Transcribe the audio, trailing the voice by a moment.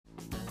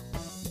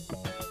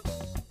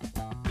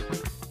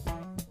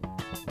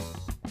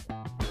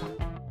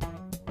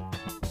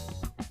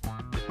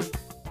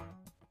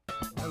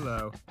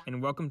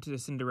and welcome to the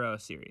Cinderella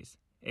series,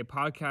 a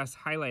podcast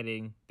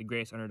highlighting the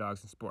greatest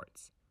underdogs in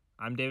sports.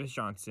 I'm Davis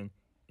Johnson,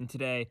 and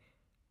today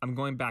I'm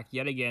going back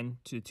yet again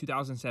to the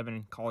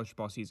 2007 college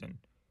football season.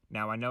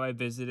 Now, I know I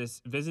visited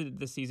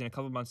this season a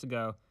couple months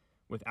ago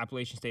with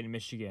Appalachian State and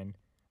Michigan,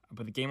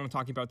 but the game I'm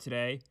talking about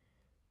today,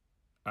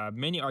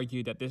 many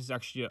argue that this is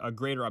actually a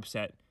greater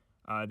upset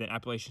than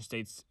Appalachian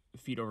State's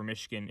feat over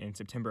Michigan in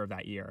September of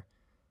that year.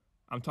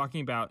 I'm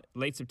talking about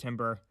late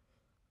September,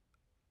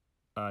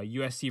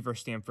 USC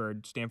versus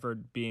Stanford.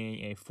 Stanford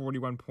being a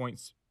 41 point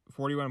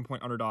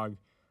underdog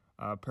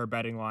per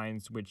betting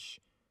lines, which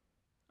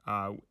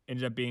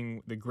ended up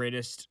being the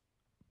greatest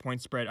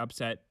point spread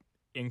upset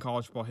in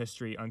college football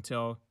history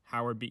until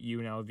Howard beat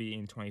UNLV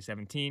in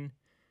 2017.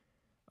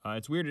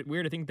 It's weird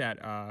to think that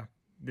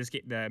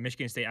the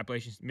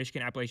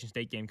Michigan Appalachian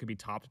State game could be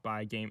topped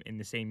by a game in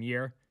the same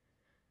year.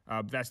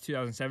 But that's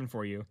 2007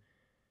 for you.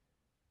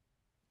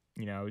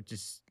 You know,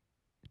 just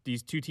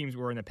these two teams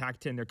were in the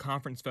Pac-10, they're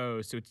conference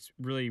foes, so it's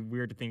really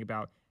weird to think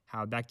about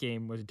how that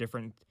game was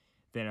different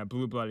than a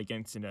blue blood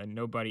against a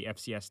nobody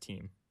FCS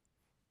team.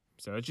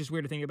 So it's just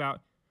weird to think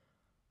about.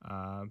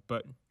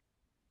 But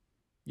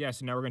yeah,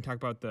 so now we're going to talk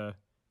about the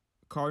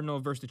Cardinal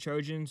versus the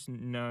Trojans.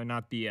 No,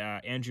 not the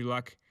Andrew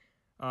Luck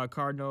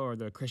Cardinal or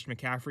the Christian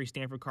McCaffrey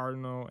Stanford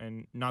Cardinal,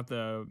 and not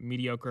the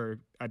mediocre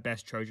at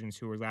best Trojans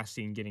who were last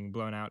seen getting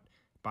blown out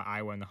by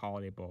Iowa in the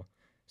Holiday Bowl.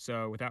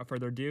 So without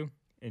further ado,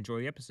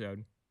 enjoy the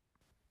episode.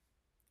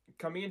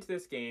 Coming into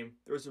this game,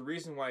 there was a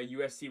reason why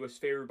USC was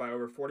favored by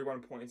over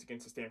 41 points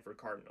against the Stanford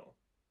Cardinal.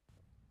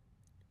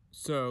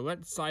 So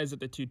let's size up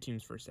the two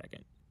teams for a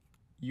second.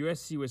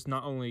 USC was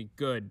not only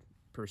good,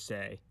 per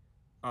se,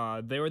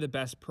 they were the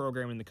best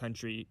program in the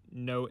country,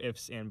 no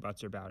ifs and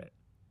buts about it.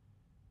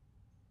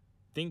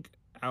 Think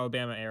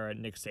Alabama era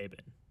Nick Saban,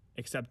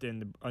 except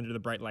under the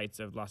bright lights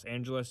of Los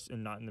Angeles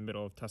and not in the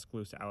middle of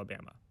Tuscaloosa,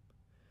 Alabama.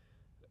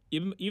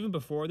 Even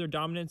before their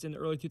dominance in the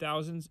early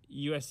 2000s,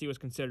 USC was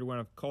considered one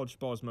of college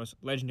football's most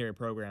legendary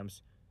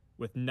programs,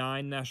 with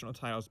 9 national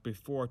titles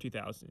before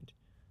 2000.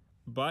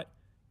 But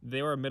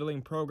they were a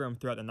middling program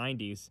throughout the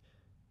 90s,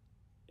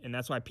 and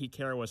that's why Pete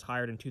Carroll was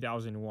hired in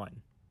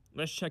 2001.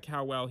 Let's check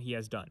how well he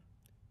has done.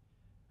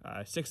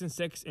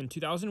 6-6 in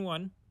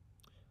 2001,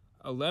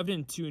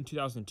 11-2 in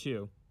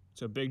 2002,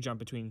 so a big jump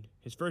between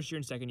his first year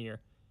and second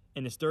year,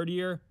 and his third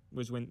year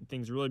was when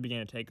things really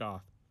began to take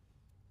off.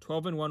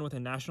 12-1 with a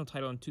national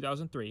title in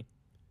 2003,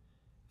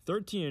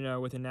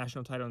 13-0 with a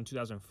national title in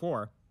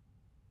 2004,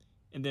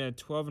 and then a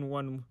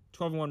 12-1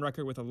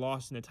 record with a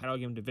loss in the title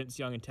game to Vince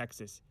Young in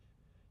Texas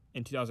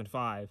in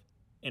 2005,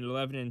 and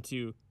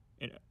 11-2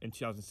 in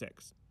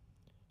 2006.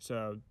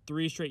 So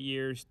 3 straight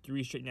years,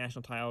 3 straight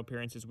national title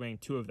appearances, winning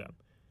 2 of them.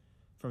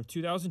 From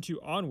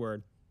 2002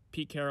 onward,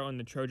 Pete Carroll and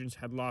the Trojans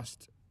had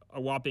lost a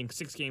whopping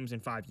 6 games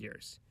in 5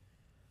 years.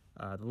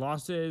 The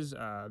losses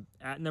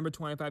at number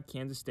 25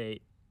 Kansas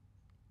State,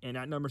 and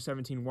at number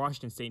 17,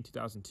 Washington State in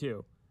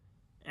 2002,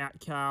 at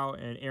Cal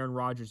and Aaron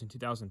Rodgers in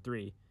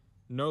 2003,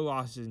 no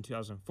losses in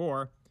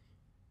 2004,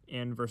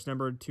 and versus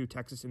number 2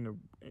 Texas in the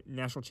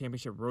National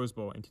Championship Rose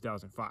Bowl in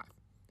 2005.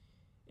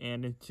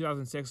 And in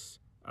 2006,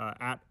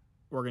 at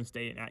Oregon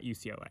State and at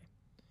UCLA.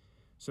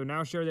 So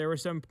now, sure, there were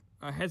some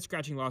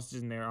head-scratching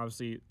losses in there,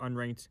 obviously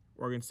unranked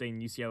Oregon State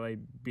and UCLA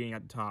being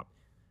at the top.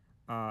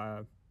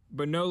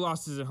 But no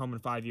losses at home in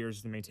 5 years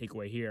is the main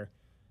takeaway here.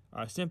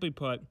 Simply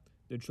put,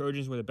 the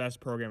Trojans were the best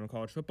program in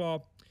college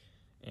football,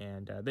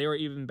 and they were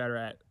even better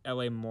at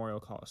LA Memorial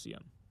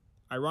Coliseum.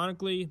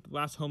 Ironically, the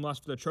last home loss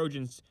for the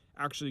Trojans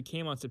actually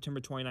came on September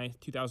 29,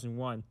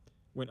 2001,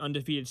 when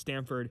undefeated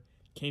Stanford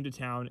came to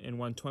town and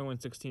won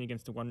 21-16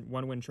 against the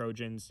one-win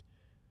Trojans.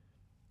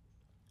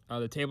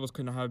 The tables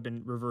could not have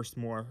been reversed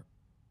more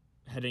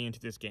heading into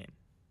this game.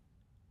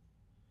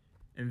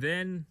 And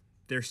then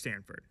there's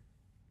Stanford.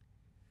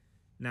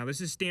 Now,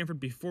 this is Stanford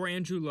before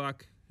Andrew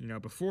Luck,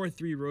 before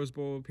 3 Rose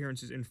Bowl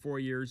appearances in 4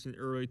 years in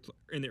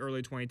the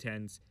early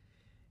 2010s,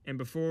 and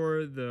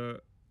before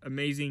the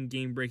amazing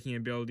game-breaking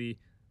ability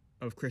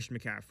of Christian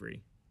McCaffrey.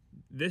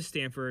 This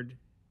Stanford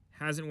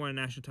hasn't won a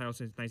national title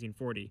since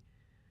 1940,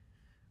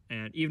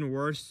 and even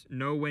worse,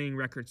 no winning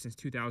record since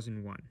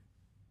 2001.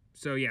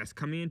 So yes,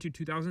 coming into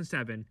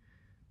 2007,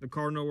 the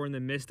Cardinals were in the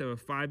midst of a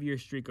 5-year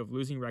streak of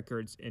losing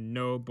records and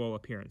no bowl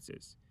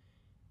appearances.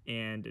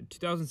 And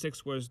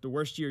 2006 was the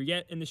worst year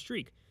yet in the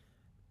streak.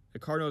 The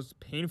Cardinals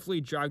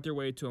painfully dragged their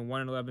way to a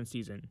 1-11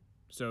 season.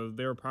 So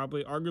they were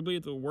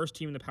arguably the worst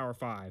team in the Power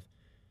 5.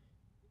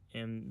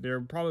 And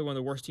they're probably one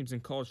of the worst teams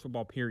in college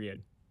football,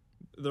 period.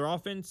 Their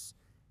offense,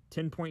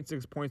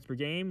 10.6 points per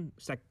game,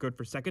 good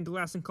for second to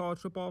last in college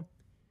football.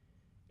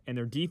 And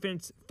their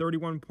defense,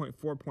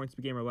 31.4 points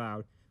per game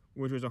allowed,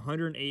 which was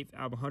 108th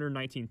out of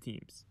 119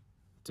 teams.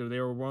 So they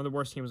were one of the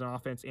worst teams on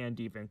offense and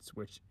defense,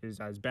 which is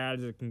as bad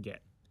as it can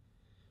get.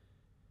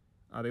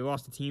 They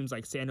lost to teams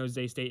like San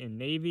Jose State and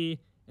Navy,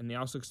 and they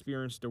also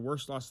experienced the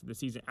worst loss of the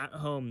season at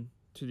home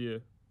to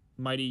the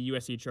mighty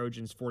USC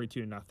Trojans,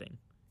 42-0.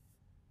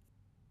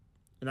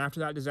 And after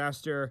that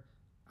disaster,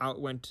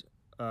 out went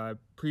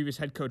previous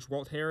head coach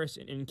Walt Harris,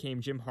 and in came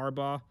Jim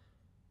Harbaugh,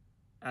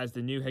 as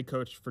the new head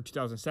coach for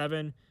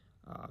 2007.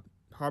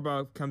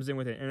 Harbaugh comes in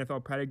with an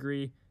NFL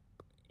pedigree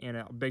and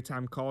a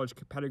big-time college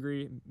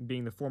pedigree,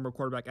 being the former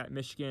quarterback at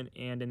Michigan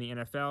and in the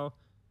NFL.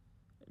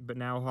 But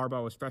now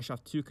Harbaugh was fresh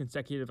off 2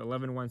 consecutive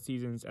 11-1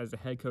 seasons as the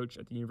head coach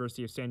at the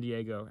University of San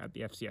Diego at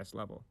the FCS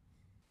level.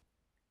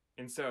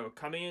 And so,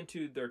 coming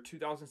into their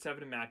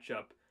 2007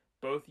 matchup,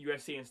 both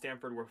USC and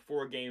Stanford were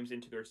 4 games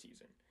into their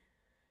season.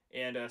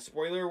 And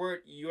spoiler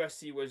alert,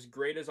 USC was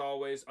great as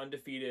always,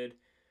 undefeated,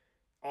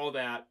 all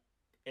that,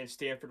 and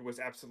Stanford was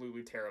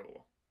absolutely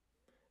terrible.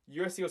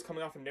 USC was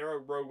coming off a narrow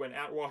road win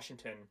at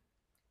Washington,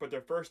 but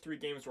their first 3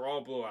 games were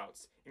all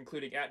blowouts,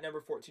 including at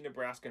number 14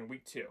 Nebraska in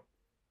week 2.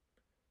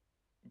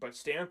 But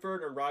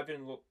Stanford arrived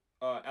in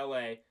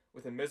LA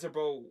with a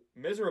miserable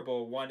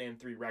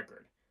 1-3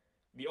 record.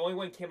 The only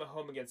win came at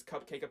home against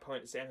cupcake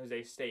opponent San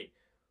Jose State,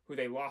 who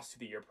they lost to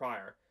the year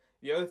prior.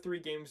 The other 3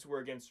 games were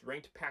against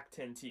ranked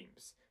Pac-10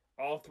 teams.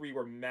 All 3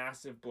 were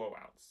massive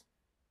blowouts.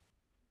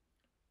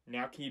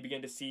 Now can you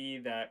begin to see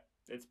that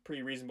it's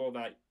pretty reasonable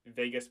that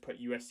Vegas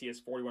put USC as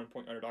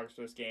 41-point underdogs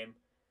for this game?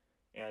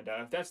 And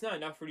if that's not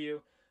enough for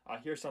you,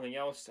 here's something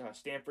else.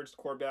 Stanford's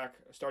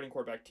starting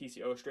quarterback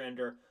T.C.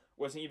 Ostrander,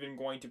 wasn't even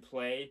going to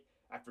play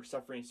after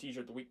suffering a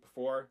seizure the week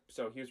before,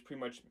 so he was pretty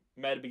much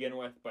med to begin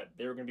with, but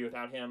they were going to be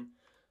without him.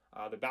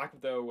 The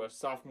backup, though, was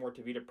sophomore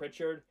Tavita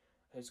Pritchard.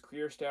 His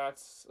career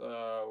stats,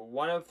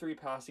 1 of 3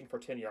 passing for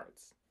 10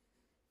 yards.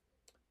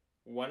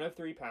 1 of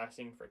 3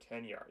 passing for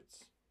 10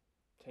 yards.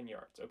 10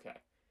 yards, okay.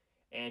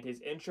 And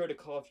his intro to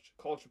college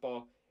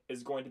football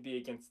is going to be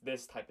against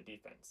this type of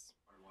defense.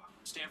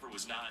 Stanford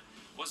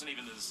wasn't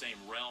even in the same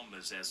realm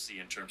as SC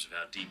in terms of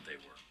how deep they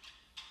were.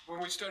 When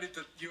we studied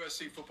the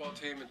USC football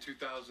team in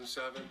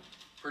 2007,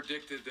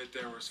 predicted that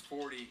there was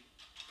 40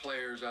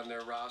 players on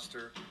their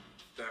roster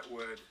that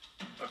would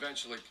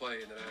eventually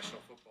play in the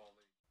National Football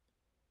League.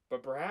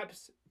 But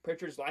perhaps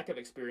Pritchard's lack of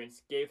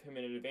experience gave him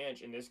an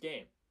advantage in this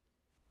game.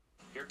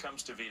 Here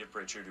comes Tavita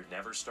Pritchard, who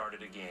never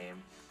started a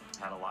game,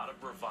 had a lot of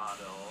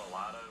bravado, a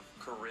lot of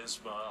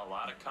charisma, a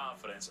lot of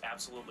confidence,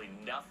 absolutely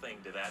nothing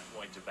to that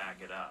point to back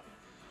it up.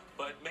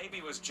 But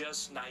maybe was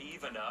just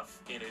naive enough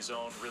in his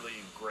own really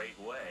great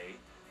way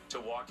to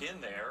walk in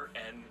there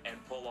and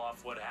pull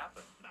off what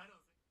happened.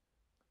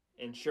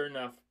 And sure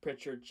enough,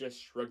 Pritchard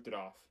just shrugged it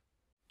off.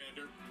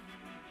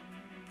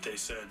 They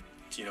said,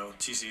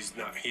 he's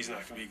not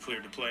going to be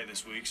cleared to play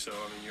this week, so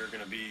I mean you're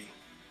going to be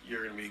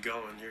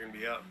going, you're going to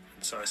be up.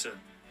 And so I said,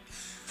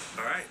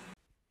 all right.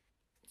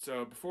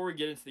 So before we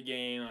get into the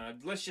game,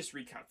 let's just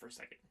recap for a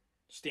second.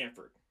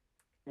 Stanford,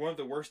 one of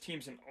the worst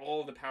teams in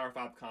all of the Power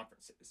 5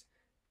 conferences,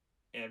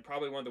 and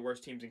probably one of the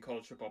worst teams in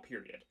college football,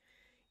 period,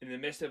 in the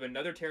midst of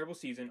another terrible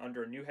season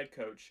under a new head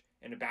coach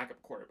and a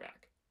backup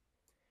quarterback.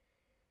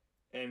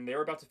 And they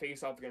were about to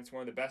face off against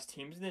one of the best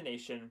teams in the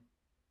nation,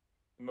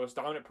 the most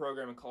dominant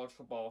program in college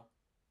football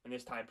in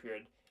this time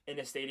period, in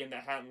a stadium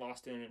that hadn't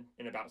lost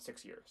in about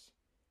 6 years.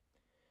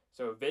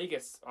 So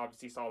Vegas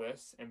obviously saw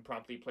this and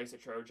promptly placed the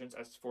Trojans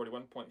as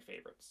 41-point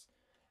favorites.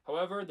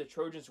 However, the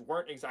Trojans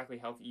weren't exactly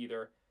healthy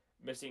either,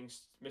 missing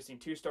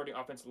 2 starting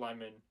offensive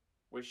linemen,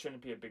 which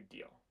shouldn't be a big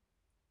deal.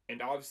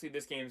 And obviously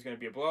this game is going to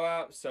be a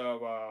blowout,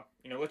 so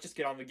let's just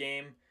get on the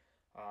game.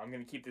 I'm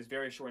going to keep this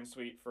very short and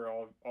sweet for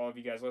all of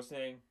you guys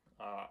listening.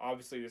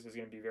 Obviously this is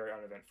going to be very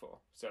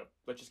uneventful, so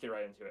let's just get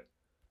right into it.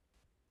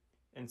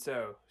 And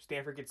so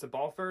Stanford gets the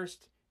ball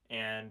first,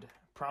 and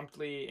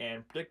promptly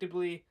and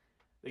predictably,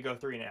 they go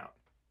 3 and out.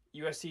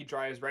 USC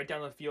drives right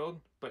down the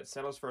field, but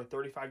settles for a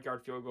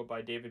 35-yard field goal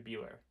by David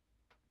Beeler.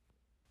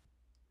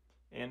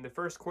 And the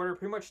first quarter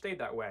pretty much stayed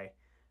that way.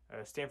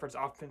 Stanford's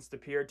offense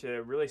appeared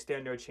to really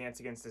stand no chance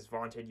against this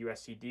vaunted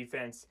USC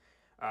defense,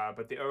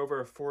 but the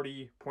over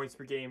 40 points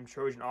per game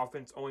Trojan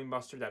offense only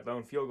mustered that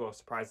lone field goal,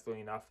 surprisingly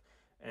enough,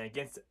 and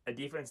against a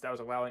defense that was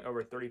allowing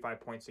over 35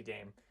 points a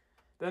game.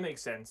 That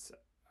makes sense.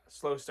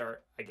 Slow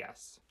start, I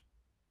guess.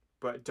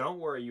 But don't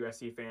worry,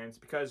 USC fans,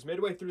 because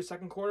midway through the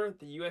second quarter,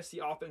 the USC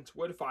offense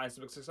would find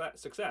some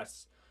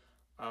success.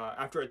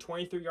 After a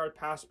 23-yard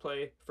pass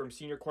play from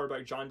senior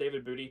quarterback John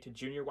David Booty to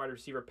junior wide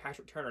receiver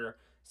Patrick Turner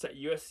set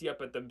USC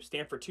up at the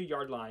Stanford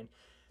 2-yard line,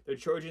 the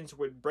Trojans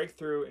would break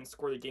through and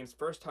score the game's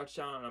first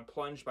touchdown on a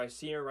plunge by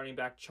senior running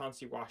back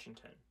Chauncey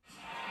Washington.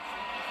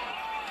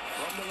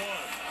 From the 1,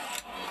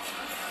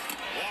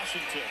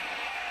 Washington,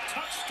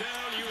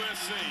 touchdown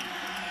USC.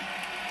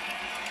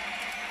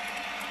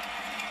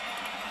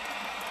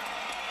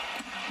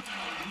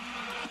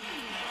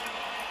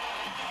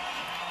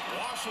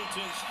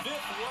 Washington's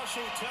 5th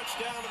rushing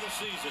touchdown of the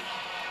season.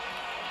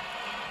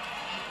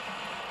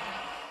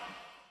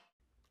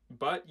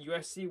 But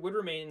USC would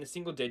remain in the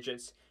single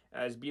digits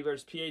as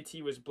Beeler's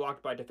PAT was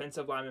blocked by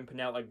defensive lineman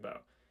Pernell Egbo.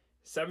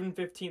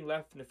 7:15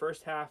 left in the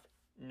first half,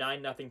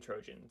 9-0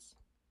 Trojans.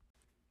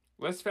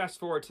 Let's fast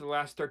forward to the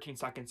last 13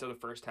 seconds of the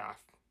first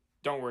half.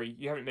 Don't worry,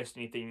 you haven't missed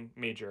anything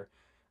major.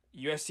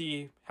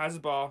 USC has the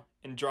ball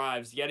and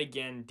drives yet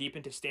again deep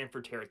into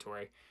Stanford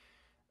territory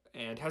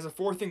and has a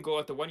 4th and goal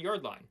at the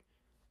 1-yard line.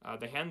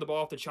 They hand the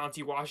ball off to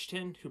Chauncey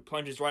Washington, who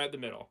plunges right up the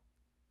middle.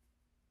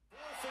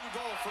 4th and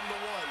goal from the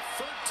 1,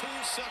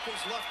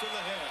 seconds left in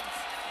the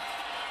half.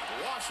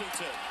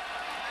 Washington,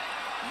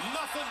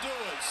 nothing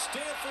doing.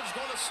 Stanford's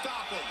going to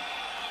stop him.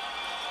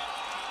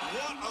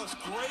 What a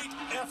great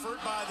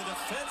effort by the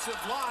defensive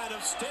line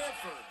of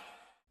Stanford.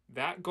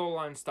 That goal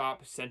line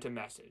stop sent a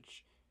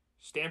message.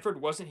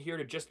 Stanford wasn't here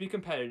to just be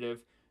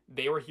competitive,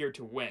 they were here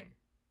to win.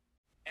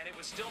 And it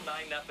was still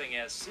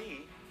 9-0 SC,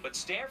 but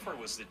Stanford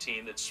was the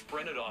team that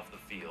sprinted off the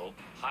field,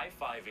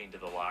 high-fiving to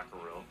the locker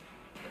room.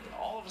 And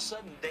all of a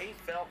sudden, they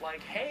felt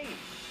like, hey,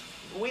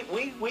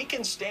 we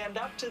can stand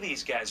up to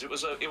these guys. It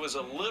was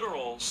a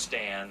literal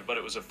stand, but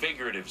it was a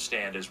figurative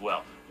stand as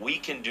well. We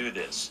can do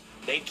this.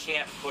 They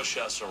can't push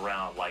us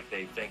around like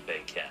they think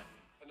they can.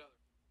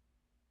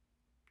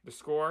 The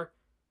score,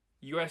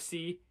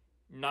 USC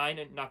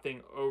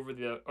 9-0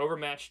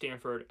 overmatched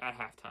Stanford at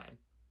halftime.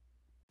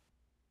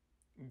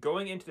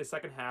 Going into the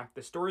second half,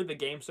 the story of the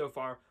game so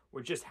far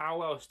was just how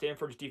well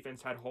Stanford's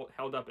defense had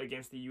held up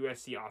against the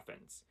USC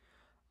offense.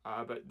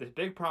 But the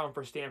big problem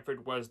for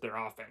Stanford was their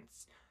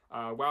offense.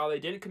 While they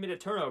didn't commit a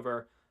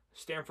turnover,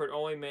 Stanford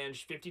only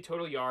managed 50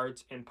 total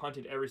yards and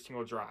punted every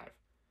single drive.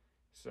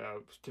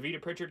 So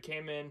Tavita Pritchard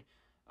came in.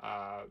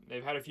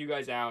 They've had a few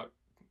guys out,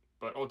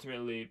 but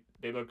ultimately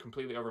they looked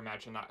completely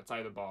overmatched on that side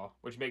of the ball,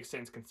 which makes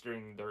sense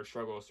considering their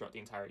struggles throughout the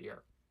entire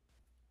year.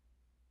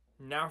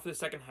 Now for the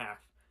second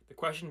half, the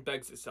question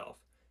begs itself.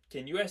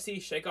 Can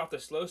USC shake off the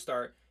slow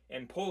start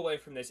and pull away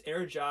from this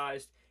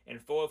energized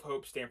and full of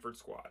hope Stanford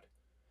squad?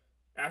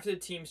 After the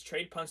teams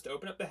trade punts to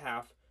open up the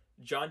half,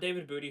 John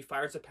David Booty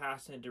fires a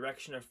pass in the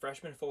direction of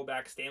freshman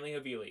fullback Stanley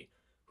Havili,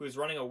 who is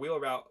running a wheel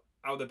route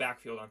out of the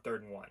backfield on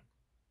 3rd and 1.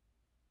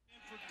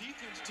 For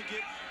defense to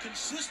get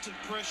consistent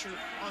pressure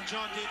on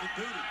John David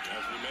Booty.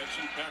 As we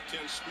mentioned,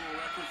 Pac-10 school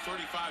record,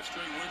 35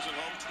 straight wins at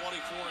home, 24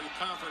 in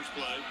conference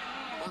play.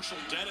 Herschel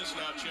Dennis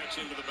now checks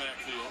into the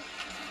backfield.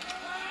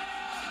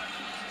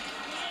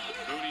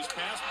 Booty's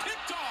pass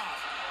picked off.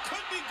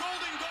 Could be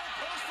golden goal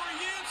post for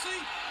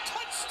Yancey.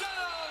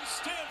 Touchdown,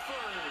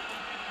 Stanford.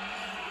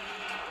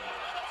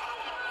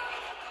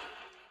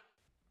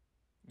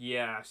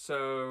 Yeah,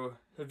 so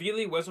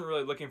Havili wasn't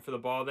really looking for the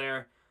ball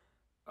there,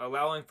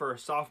 allowing for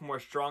sophomore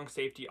strong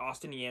safety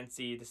Austin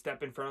Yancey to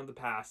step in front of the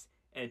pass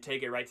and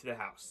take it right to the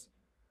house.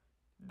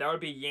 That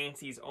would be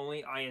Yancey's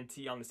only INT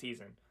on the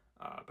season,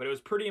 but it was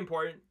pretty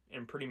important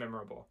and pretty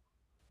memorable.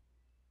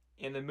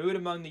 And the mood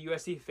among the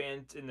USC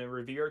fans in the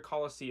revered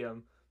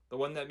Coliseum, the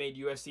one that made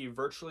USC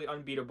virtually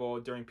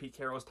unbeatable during Pete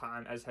Carroll's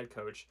time as head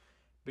coach,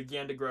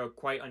 began to grow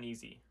quite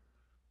uneasy.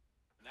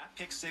 When that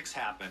pick six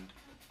happened,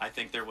 I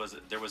think there was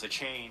a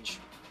change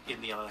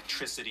in the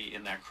electricity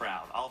in that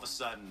crowd. All of a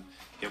sudden,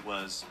 it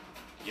was,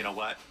 you know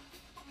what?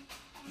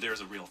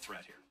 There's a real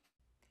threat here.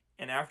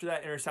 And after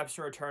that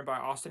interception return by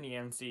Austin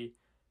Yancey,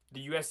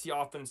 the USC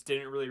offense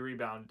didn't really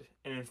rebound,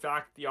 and in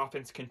fact, the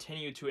offense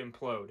continued to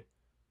implode.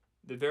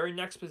 The very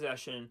next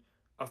possession,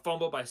 a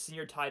fumble by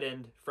senior tight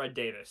end Fred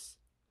Davis,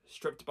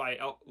 stripped by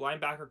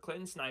linebacker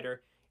Clinton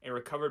Snyder and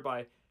recovered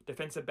by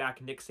defensive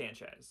back Nick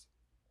Sanchez.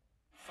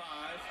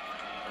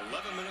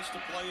 11 minutes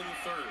to play in the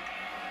third.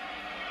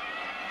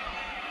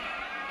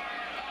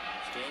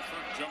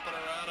 Stanford jumping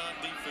around on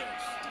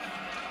defense.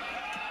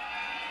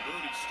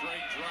 Booty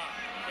straight drop.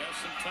 Has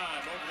some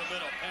time over the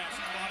middle. Pass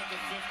caught at the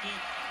 50.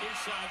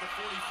 Inside the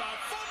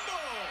 45.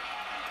 Fumble!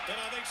 And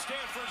I think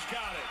Stanford's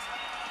got it.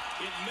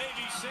 It may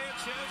be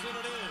Sanchez, and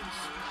it is.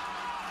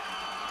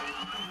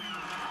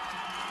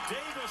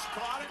 Davis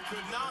caught it,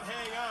 could not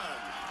hang on.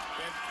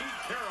 And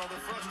Pete Carroll, the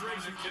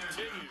frustration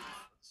continues.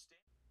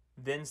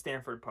 Then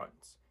Stanford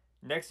punts.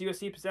 Next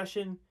USC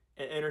possession,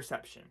 an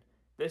interception.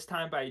 This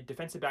time by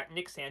defensive back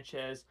Nick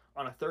Sanchez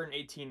on a 3rd and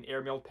 18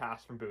 air-mailed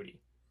pass from Booty.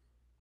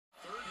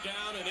 3rd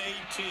down and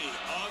 18.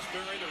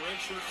 Osbury, the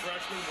redshirt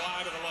freshman,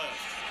 wide to the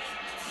left.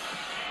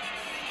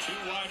 2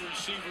 wide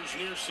receivers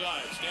near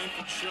side.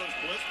 Stanford shows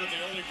blitz, but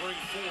they only bring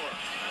 4.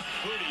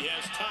 Booty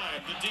has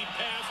time. The deep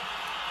pass.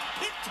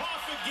 Picked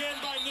off again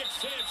by Nick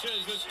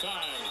Sanchez this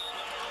time.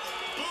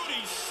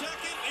 Booty's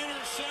 2nd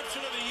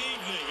interception of the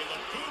evening, and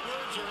the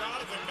Bluebirds are out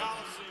of the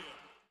Coliseum.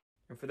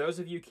 And for those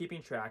of you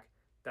keeping track,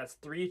 that's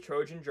 3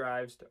 Trojan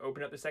drives to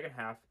open up the second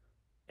half,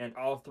 and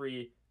all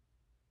 3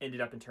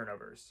 ended up in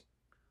turnovers.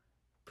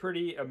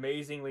 Pretty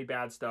amazingly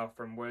bad stuff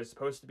from what is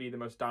supposed to be the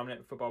most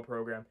dominant football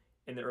program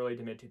in the early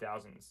to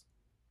mid-2000s.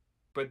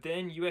 But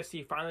then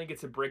USC finally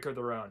gets a break of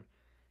their own,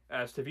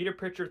 as Tavita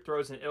Pritchard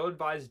throws an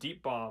ill-advised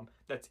deep bomb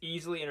that's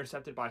easily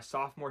intercepted by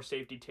sophomore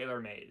safety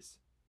Taylor Mays.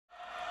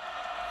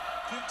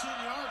 15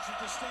 yards that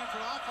the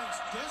Stanford offense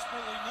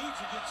desperately needs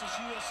against this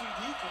USC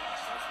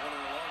defense. That's one of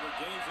the longer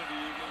games of the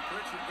evening.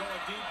 Pritchard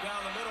going deep down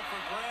the middle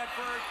for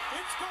Bradford.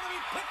 It's going to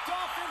be picked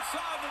off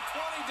inside the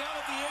 20 down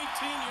at the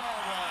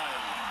 18-yard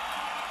line.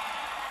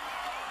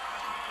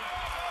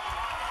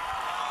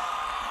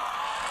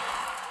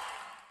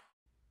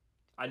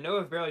 I know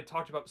I've barely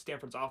talked about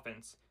Stanford's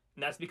offense,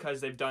 and that's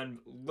because they've done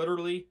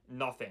literally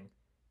nothing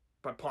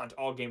but punt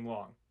all game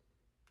long.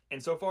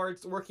 And so far,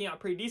 it's working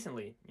out pretty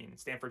decently. I mean,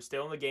 Stanford's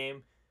still in the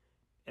game,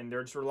 and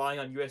they're just relying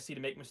on USC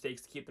to make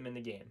mistakes to keep them in the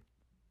game.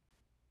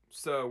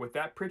 So with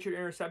that Pritchard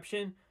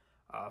interception,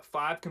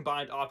 5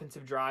 combined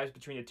offensive drives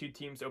between the two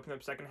teams opened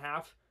up second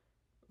half.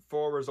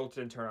 4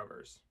 resulted in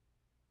turnovers.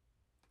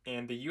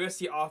 And the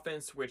USC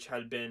offense, which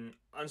had been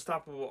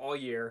unstoppable all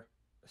year,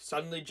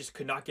 suddenly just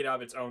could not get out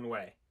of its own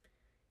way.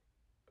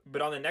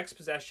 But on the next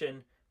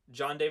possession,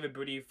 John David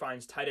Booty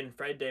finds tight end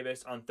Fred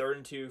Davis on 3rd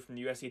and 2 from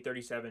the USC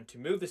 37 to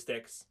move the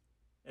sticks,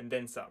 and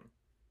then some.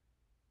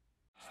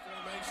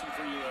 Formation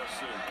for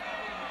USC.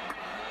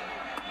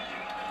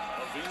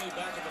 Avili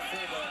back in the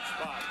fullback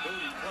spot.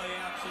 Booty play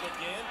action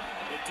again.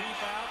 The deep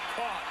out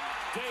caught.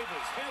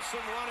 Davis has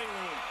some running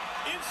room.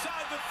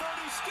 Inside the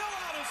 30, still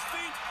on his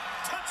feet.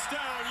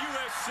 Touchdown,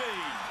 USC.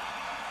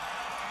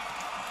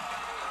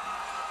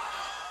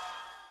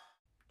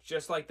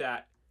 Just like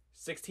that,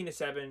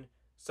 16-7,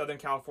 Southern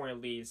California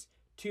leads.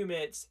 2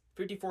 minutes,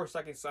 54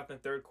 seconds left in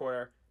the third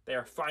quarter. They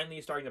are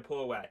finally starting to pull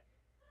away.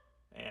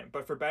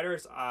 But for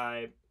bettors,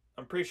 I'm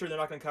pretty sure they're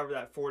not going to cover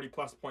that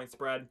 40-plus point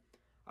spread.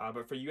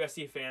 But for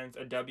USC fans,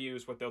 a W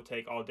is what they'll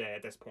take all day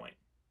at this point.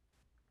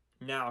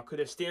 Now, could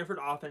the Stanford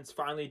offense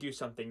finally do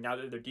something now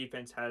that their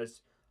defense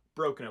has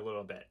broken a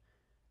little bit?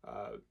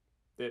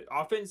 The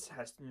offense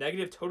has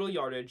negative total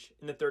yardage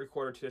in the third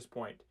quarter to this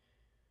point.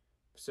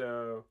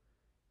 So,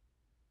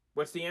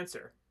 what's the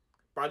answer?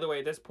 By the way,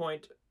 at this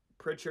point,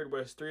 Pritchard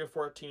was 3 of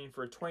 14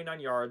 for 29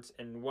 yards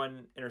and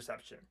 1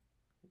 interception.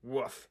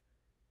 Woof.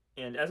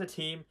 And as a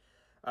team,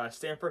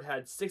 Stanford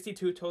had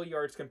 62 total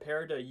yards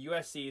compared to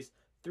USC's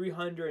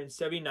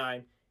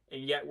 379,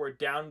 and yet we're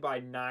down by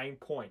 9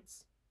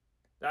 points.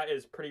 That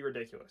is pretty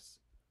ridiculous.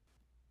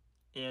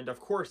 And of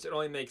course, it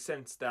only makes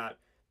sense that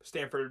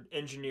Stanford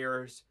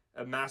engineers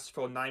a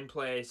masterful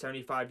 9-play,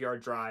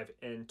 75-yard drive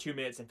in 2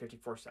 minutes and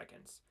 54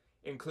 seconds,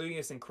 including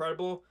this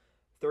incredible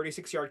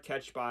 36-yard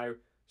catch by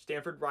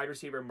Stanford wide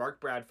receiver Mark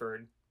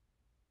Bradford.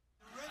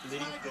 Red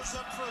flag is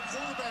up for a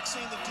quarterback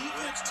saying the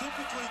defense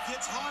typically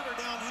gets hotter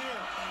down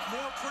here.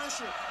 More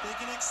pressure. He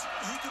can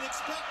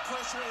expect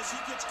pressure as he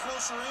gets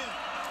closer in.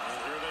 And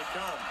here they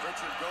come.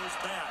 Pritchard goes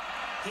back.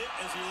 Hit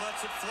as he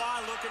lets it fly,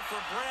 looking for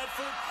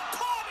Bradford.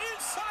 Caught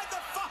inside the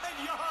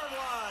 5-yard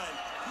line.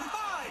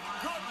 My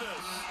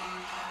goodness.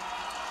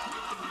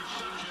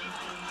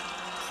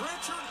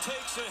 Pritchard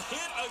takes a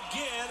hit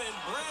again, and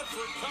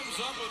Bradford comes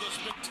up with a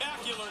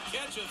spectacular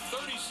catch of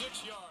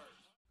 36 yards.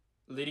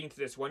 Leading to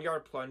this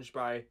 1-yard plunge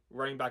by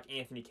running back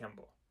Anthony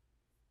Kimball.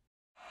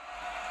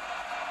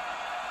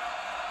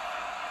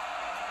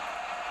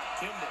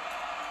 Kimball,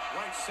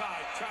 right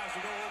side, tries to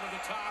go over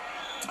the top.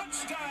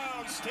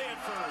 Touchdown,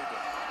 Stanford!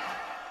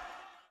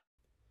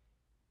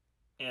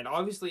 And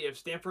obviously, if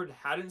Stanford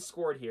hadn't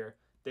scored here,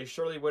 they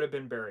surely would have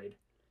been buried.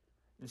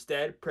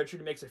 Instead,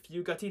 Pritchard makes a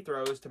few gutsy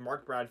throws to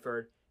Mark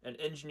Bradford and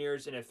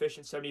engineers an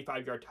efficient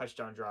 75-yard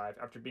touchdown drive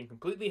after being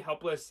completely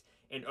helpless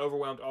and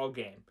overwhelmed all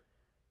game.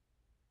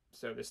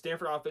 So the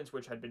Stanford offense,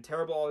 which had been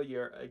terrible all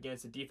year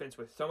against a defense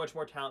with so much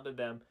more talent than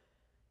them,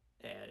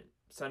 and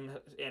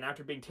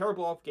after being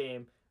terrible all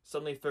game,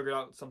 suddenly figured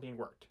out something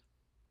worked.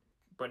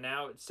 But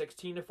now it's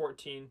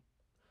 16-14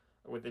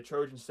 with the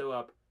Trojans still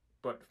up,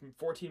 but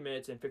 14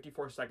 minutes and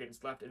 54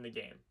 seconds left in the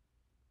game.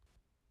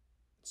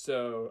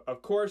 So,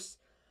 of course,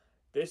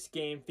 this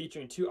game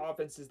featuring 2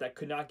 offenses that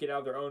could not get out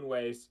of their own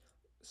ways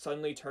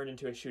suddenly turned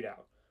into a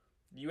shootout.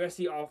 The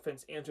USC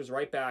offense answers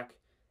right back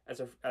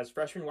as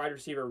freshman wide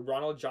receiver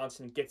Ronald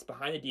Johnson gets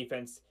behind the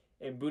defense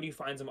and Booty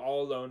finds him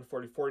all alone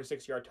for a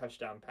 46-yard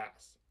touchdown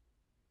pass.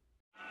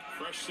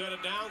 Fresh set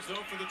of downs,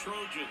 though, for the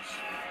Trojans.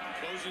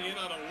 Closing in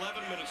on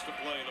 11 minutes to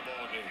play in the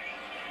ballgame.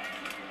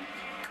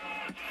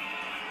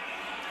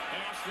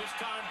 Pass this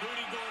time,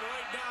 Booty going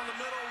right down the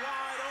middle,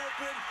 wide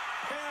open.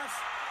 Pass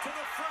to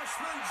the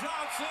freshman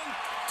Johnson.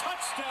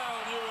 Touchdown,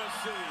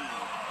 USC.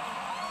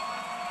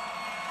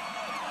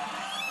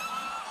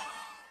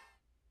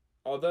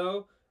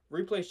 Although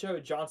replay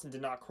showed Johnson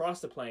did not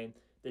cross the plane,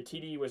 the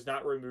TD was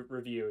not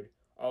reviewed,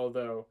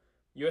 although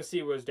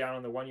USC was down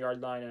on the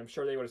 1-yard line, and I'm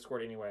sure they would have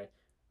scored anyway.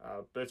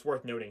 But it's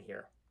worth noting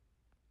here.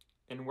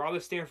 And while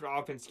the Stanford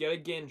offense yet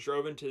again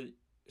drove into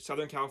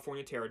Southern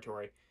California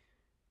territory,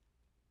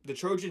 the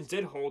Trojans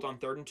did hold on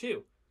 3rd and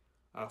 2,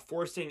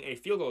 forcing a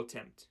field goal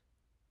attempt.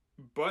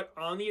 But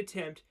on the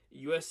attempt,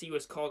 USC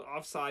was called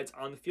offsides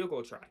on the field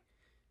goal try,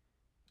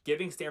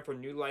 giving Stanford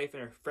new life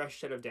and a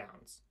fresh set of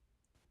downs.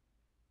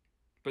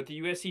 But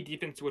the USC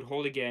defense would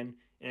hold again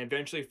and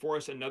eventually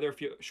force another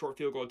short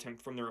field goal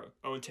attempt from their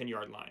own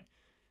 10-yard line.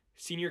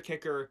 Senior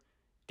kicker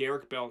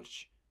Derek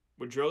Belch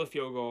would drill the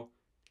field goal,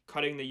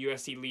 cutting the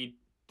USC lead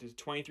to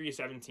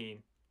 23-17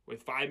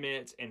 with 5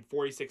 minutes and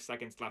 46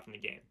 seconds left in the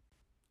game.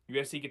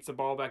 USC gets the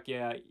ball back,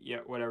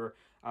 whatever.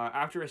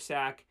 After a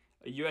sack,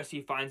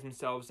 USC finds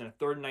themselves in a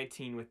 3rd and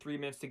 19 with 3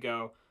 minutes to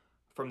go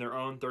from their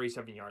own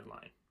 37-yard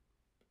line.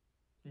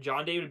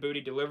 John David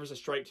Booty delivers a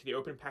strike to the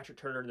open Patrick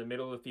Turner in the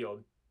middle of the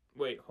field.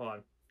 Wait, hold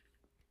on.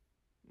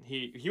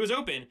 He was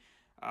open,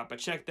 but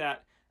check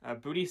that.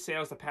 Booty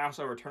sails the pass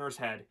over Turner's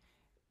head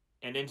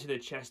and into the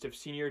chest of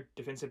senior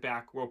defensive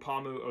back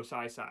Wopamu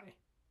Osai-Sai.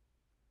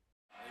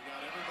 They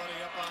got everybody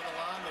up on the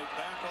line. They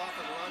back off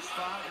and rush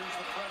 5. Here's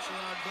the pressure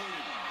on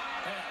Booty.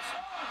 Pass.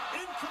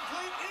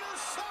 Incomplete.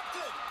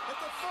 Intercepted.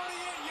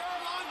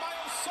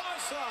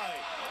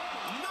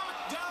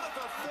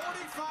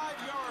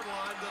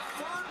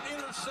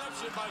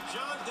 interception by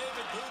John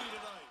David Booty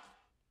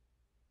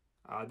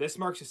tonight. This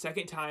marks the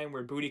second time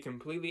where Booty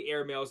completely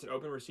airmails an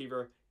open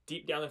receiver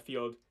deep down the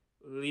field,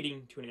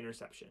 leading to an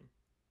interception.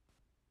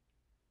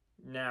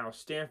 Now,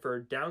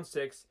 Stanford, down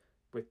 6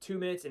 with 2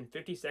 minutes and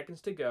 50 seconds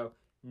to go,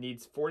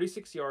 needs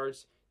 46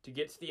 yards to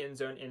get to the end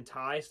zone and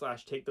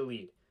tie/take the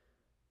lead.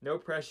 No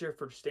pressure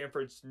for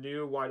Stanford's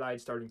new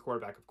wide-eyed starting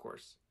quarterback, of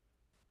course.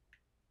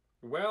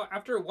 Well,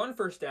 after one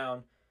first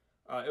down,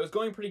 it was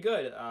going pretty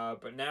good,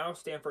 but now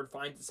Stanford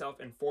finds itself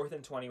in 4th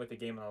and 20 with the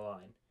game on the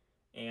line,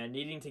 and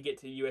needing to get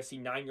to the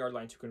USC 9-yard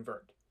line to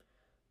convert.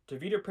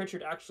 Vita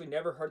Pritchard actually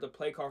never heard the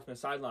play call from the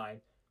sideline,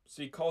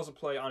 so he calls a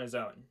play on his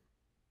own.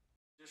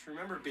 Just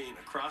remember being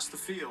across the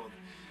field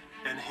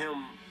and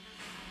him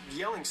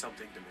yelling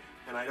something to me,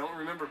 and I don't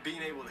remember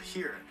being able to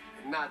hear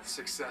it. Not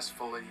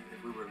successfully,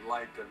 if we would have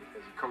liked them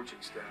as a coaching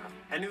staff.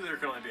 I knew there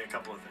could only be a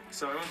couple of things,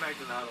 so I went back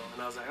to the huddle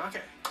and I was like,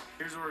 okay,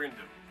 here's what we're gonna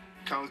do.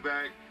 Comes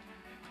back,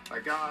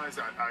 like, guys,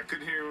 I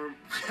couldn't hear him.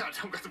 I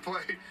don't got the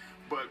play,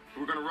 but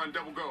we're gonna run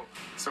double go.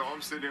 So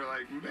I'm sitting there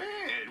like,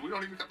 man, we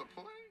don't even got the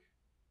play.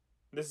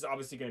 This is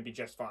obviously going to be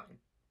just fine. This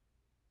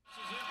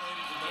is it,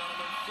 ladies and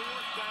gentlemen.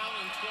 4th down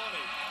and 20.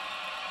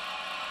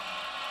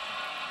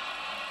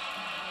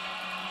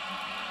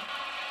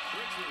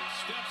 Richard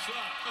steps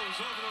up, goes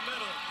over the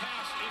middle.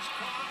 Pass is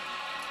caught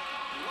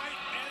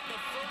right at the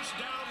first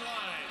down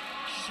line.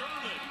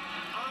 Sherman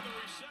on the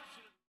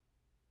reception.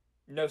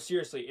 No,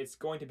 seriously, it's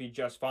going to be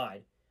just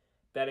fine.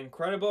 That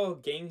incredible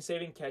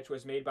game-saving catch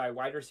was made by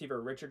wide receiver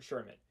Richard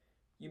Sherman.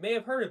 You may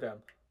have heard of him,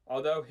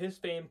 although his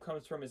fame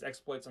comes from his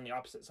exploits on the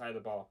opposite side of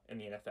the ball in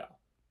the NFL.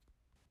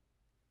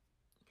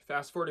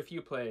 Fast forward a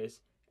few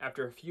plays,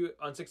 after a few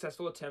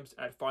unsuccessful attempts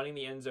at finding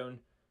the end zone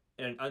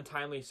and an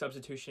untimely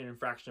substitution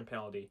infraction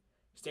penalty,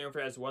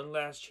 Stanford has one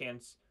last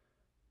chance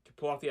to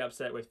pull off the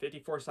upset with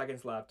 54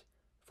 seconds left,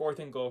 4th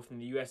and goal from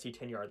the USC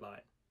 10-yard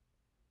line.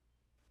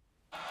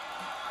 4th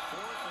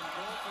and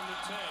goal from the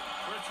 10.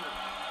 Richard,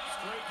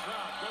 straight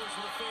drop, goes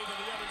to the fade to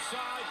the other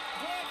side.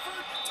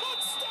 Bradford,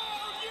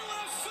 touchdown,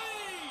 USC!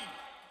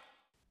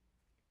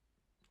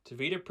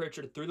 Vita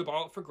Pritchard threw the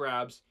ball up for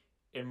grabs,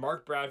 and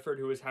Mark Bradford,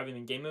 who was having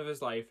the game of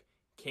his life,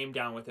 came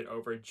down with it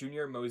over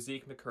junior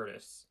Mosique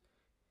McCurtis.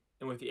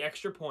 And with the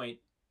extra point,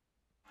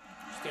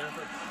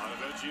 Stanford...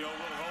 Veggio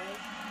will hold.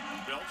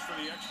 Belts for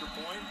the extra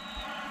point.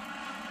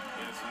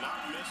 He has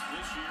not missed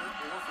this year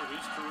or for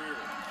his career.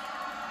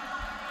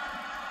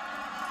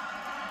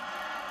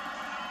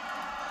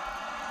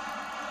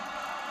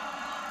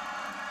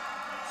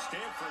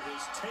 Stanford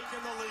has taken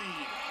the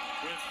lead.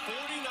 With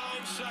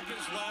 49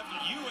 seconds left,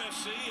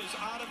 USC is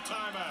out of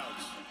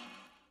timeouts.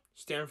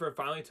 Stanford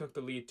finally took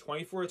the lead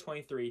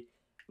 24-23,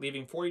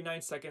 leaving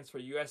 49 seconds for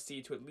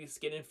USC to at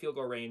least get in field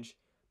goal range,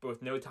 but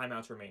with no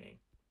timeouts remaining.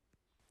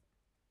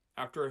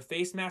 After a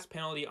face mask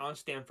penalty on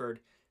Stanford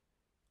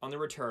on the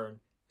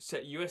return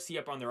set USC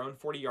up on their own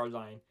 40-yard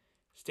line,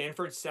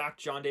 Stanford sacked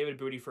John David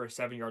Booty for a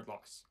 7-yard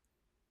loss.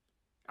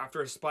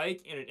 After a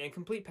spike and an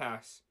incomplete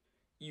pass,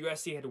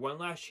 USC had one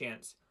last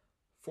chance,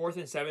 4th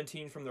and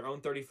 17 from their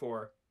own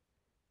 34.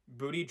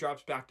 Booty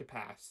drops back to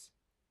pass.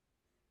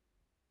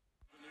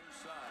 The near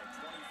side,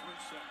 23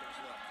 seconds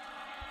left.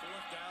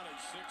 4th down and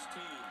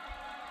 16.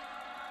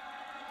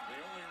 They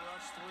only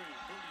rush 3.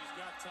 Booty's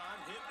got time,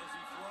 hit as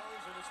he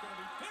throws, and it's going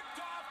to be picked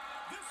off.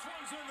 This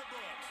one's in the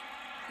books.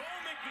 Bo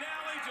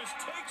McNally just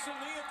takes a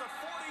knee at the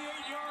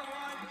 48-yard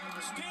line.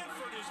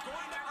 Stanford is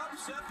going to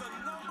upset the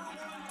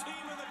 #1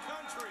 team in the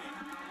country.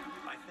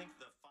 I think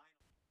the final...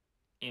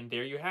 And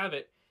there you have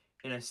it.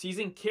 In a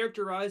season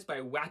characterized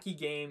by wacky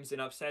games and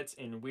upsets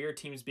and weird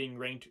teams being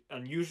ranked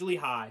unusually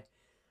high,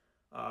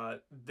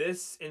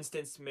 this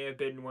instance may have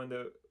been one of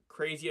the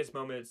craziest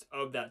moments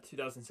of that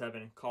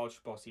 2007 college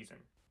football season.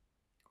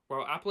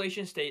 While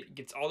Appalachian State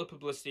gets all the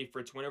publicity for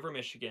its win over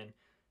Michigan,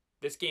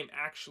 this game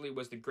actually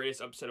was the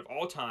greatest upset of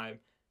all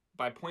time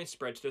by point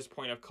spread to this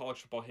point of college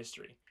football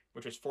history,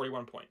 which was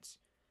 41 points.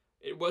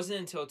 It wasn't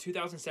until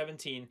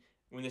 2017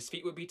 when this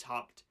feat would be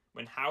topped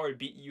when Howard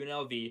beat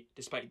UNLV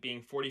despite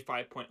being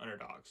 45-point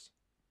underdogs.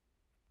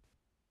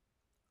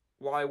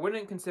 While I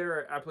wouldn't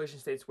consider Appalachian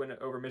State's win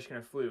over Michigan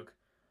a fluke,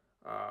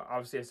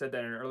 obviously I said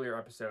that in an earlier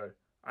episode,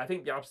 I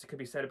think the opposite could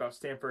be said about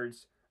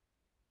Stanford's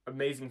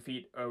amazing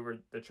feat over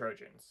the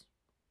Trojans.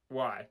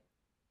 Why?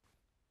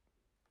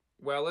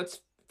 Well,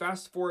 let's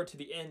fast forward to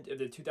the end of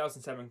the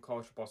 2007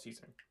 college football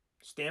season.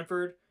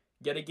 Stanford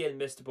yet again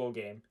missed a bowl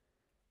game.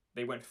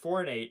 They went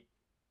 4-8,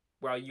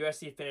 while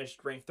USC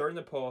finished ranked 3rd in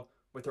the poll,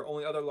 with their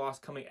only other loss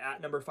coming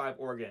at number 5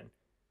 Oregon.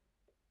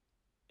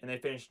 And they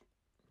finished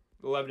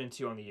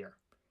 11-2 on the year.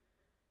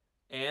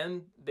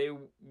 And they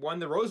won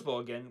the Rose Bowl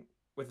again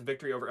with a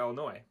victory over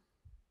Illinois.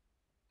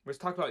 Let's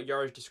talk about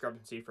yardage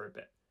discrepancy for a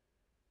bit.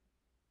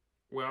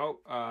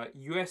 Well,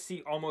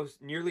 USC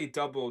almost nearly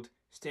doubled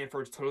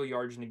Stanford's total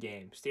yardage in the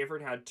game.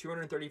 Stanford had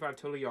 235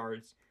 total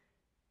yards,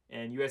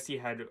 and USC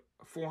had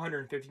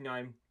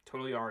 459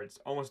 total yards,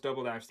 almost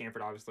double that of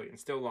Stanford, obviously, and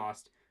still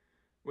lost,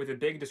 with a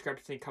big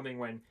discrepancy coming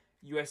when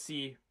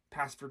USC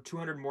passed for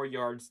 200 more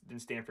yards than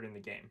Stanford in the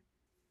game.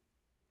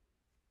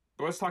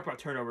 But let's talk about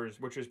turnovers,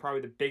 which was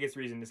probably the biggest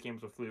reason this game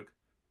was a fluke.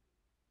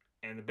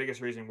 And the biggest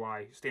reason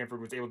why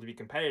Stanford was able to be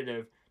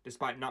competitive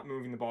despite not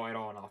moving the ball at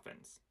all on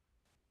offense.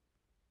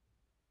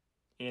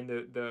 And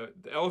the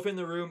elephant in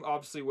the room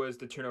obviously was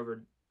the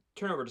turnover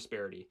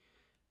disparity.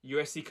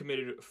 USC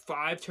committed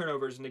 5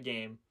 turnovers in the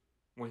game,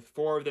 with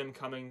 4 of them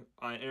coming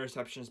on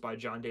interceptions by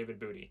John David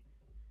Booty,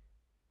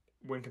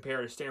 when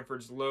compared to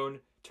Stanford's lone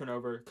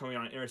turnover coming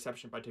on an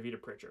interception by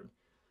Tavita Pritchard.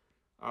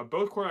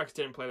 Both quarterbacks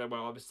didn't play that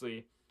well,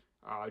 obviously.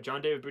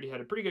 John David Booty had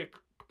a pretty good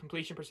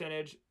completion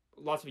percentage,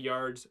 lots of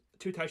yards,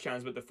 2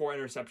 touchdowns, but the 4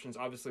 interceptions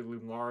obviously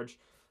loom large.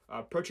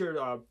 Pritchard,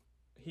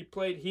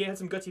 he had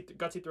some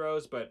gutsy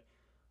throws, but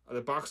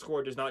the box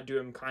score does not do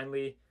him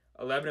kindly.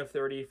 11 of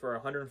 30 for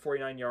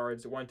 149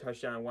 yards, 1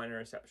 touchdown, and 1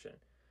 interception.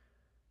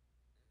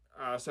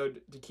 So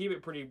to keep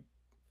it pretty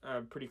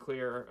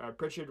clear,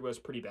 Pritchard was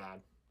pretty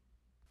bad.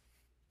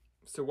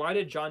 So why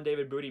did John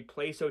David Booty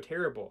play so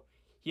terrible?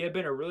 He had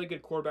been a really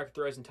good quarterback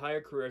throughout his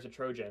entire career as a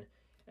Trojan,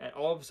 and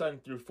all of a sudden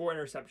threw 4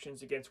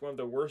 interceptions against one of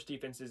the worst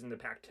defenses in the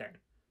Pac-10.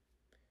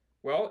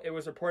 Well, it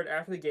was reported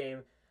after the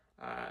game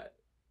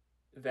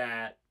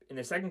that in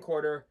the second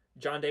quarter,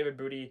 John David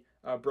Booty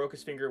broke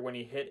his finger when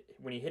he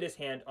hit his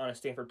hand on a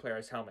Stanford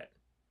player's helmet.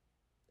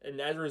 And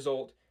as a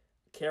result,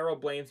 Carroll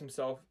blames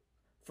himself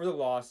for the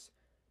loss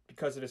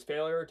because of his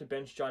failure to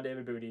bench John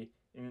David Booty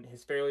and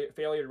his failure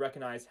to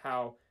recognize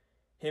how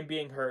him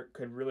being hurt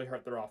could really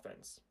hurt their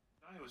offense.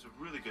 He was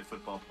a really good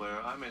football player.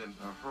 I made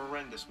a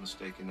horrendous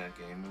mistake in that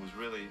game. It was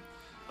really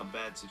a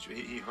bad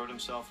situation. He hurt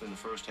himself in the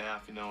first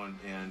half, and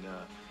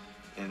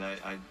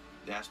I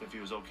asked him if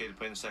he was okay to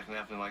play in the second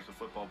half, and like a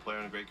football player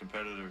and a great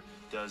competitor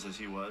does as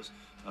he was,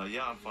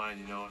 yeah, I'm fine,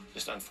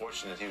 Just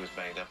unfortunate he was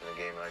banged up in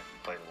the game, and I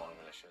played longer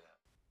than I should have.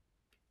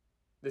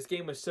 This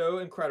game was so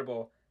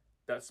incredible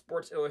that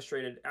Sports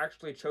Illustrated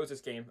actually chose this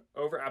game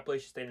over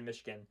Appalachian State and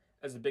Michigan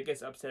as the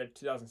biggest upset of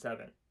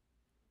 2007.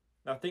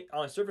 Now, think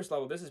on a surface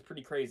level, this is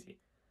pretty crazy.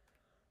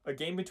 A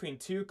game between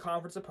 2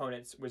 conference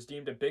opponents was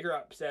deemed a bigger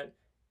upset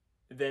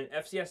than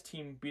an FCS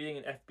team beating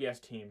an FBS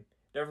team.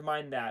 Never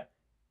mind that,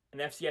 an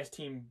FCS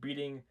team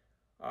beating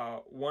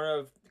one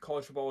of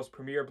college football's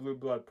premier blue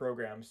blood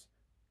programs,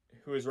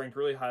 who was ranked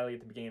really highly at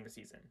the beginning of the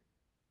season.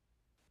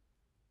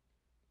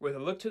 With a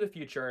look to the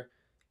future,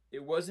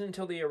 it wasn't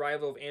until the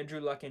arrival of Andrew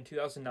Luck in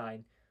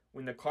 2009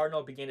 when the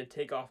Cardinal began to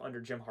take off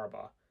under Jim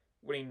Harbaugh.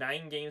 Winning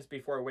 9 games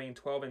before winning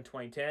 12 in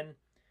 2010,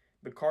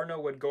 the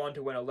Cardinal would go on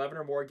to win 11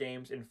 or more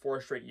games in 4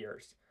 straight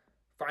years,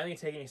 finally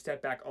taking a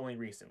step back only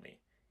recently.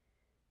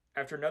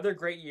 After another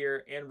great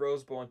year and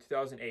Rose Bowl in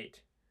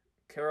 2008,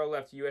 Carroll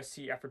left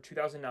USC after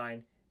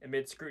 2009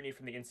 amid scrutiny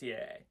from the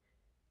NCAA.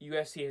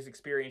 USC has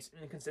experienced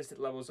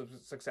inconsistent levels of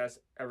success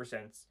ever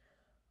since,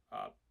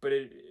 but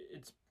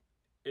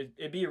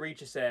it'd be a reach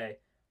to say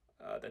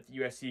that the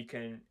USC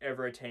can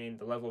ever attain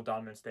the level of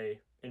dominance they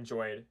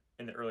enjoyed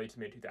in the early to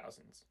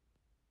mid-2000s.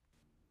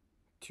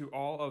 To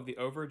all of the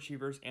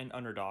overachievers and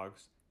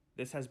underdogs,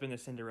 this has been the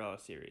Cinderella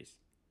series.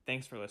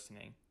 Thanks for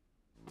listening.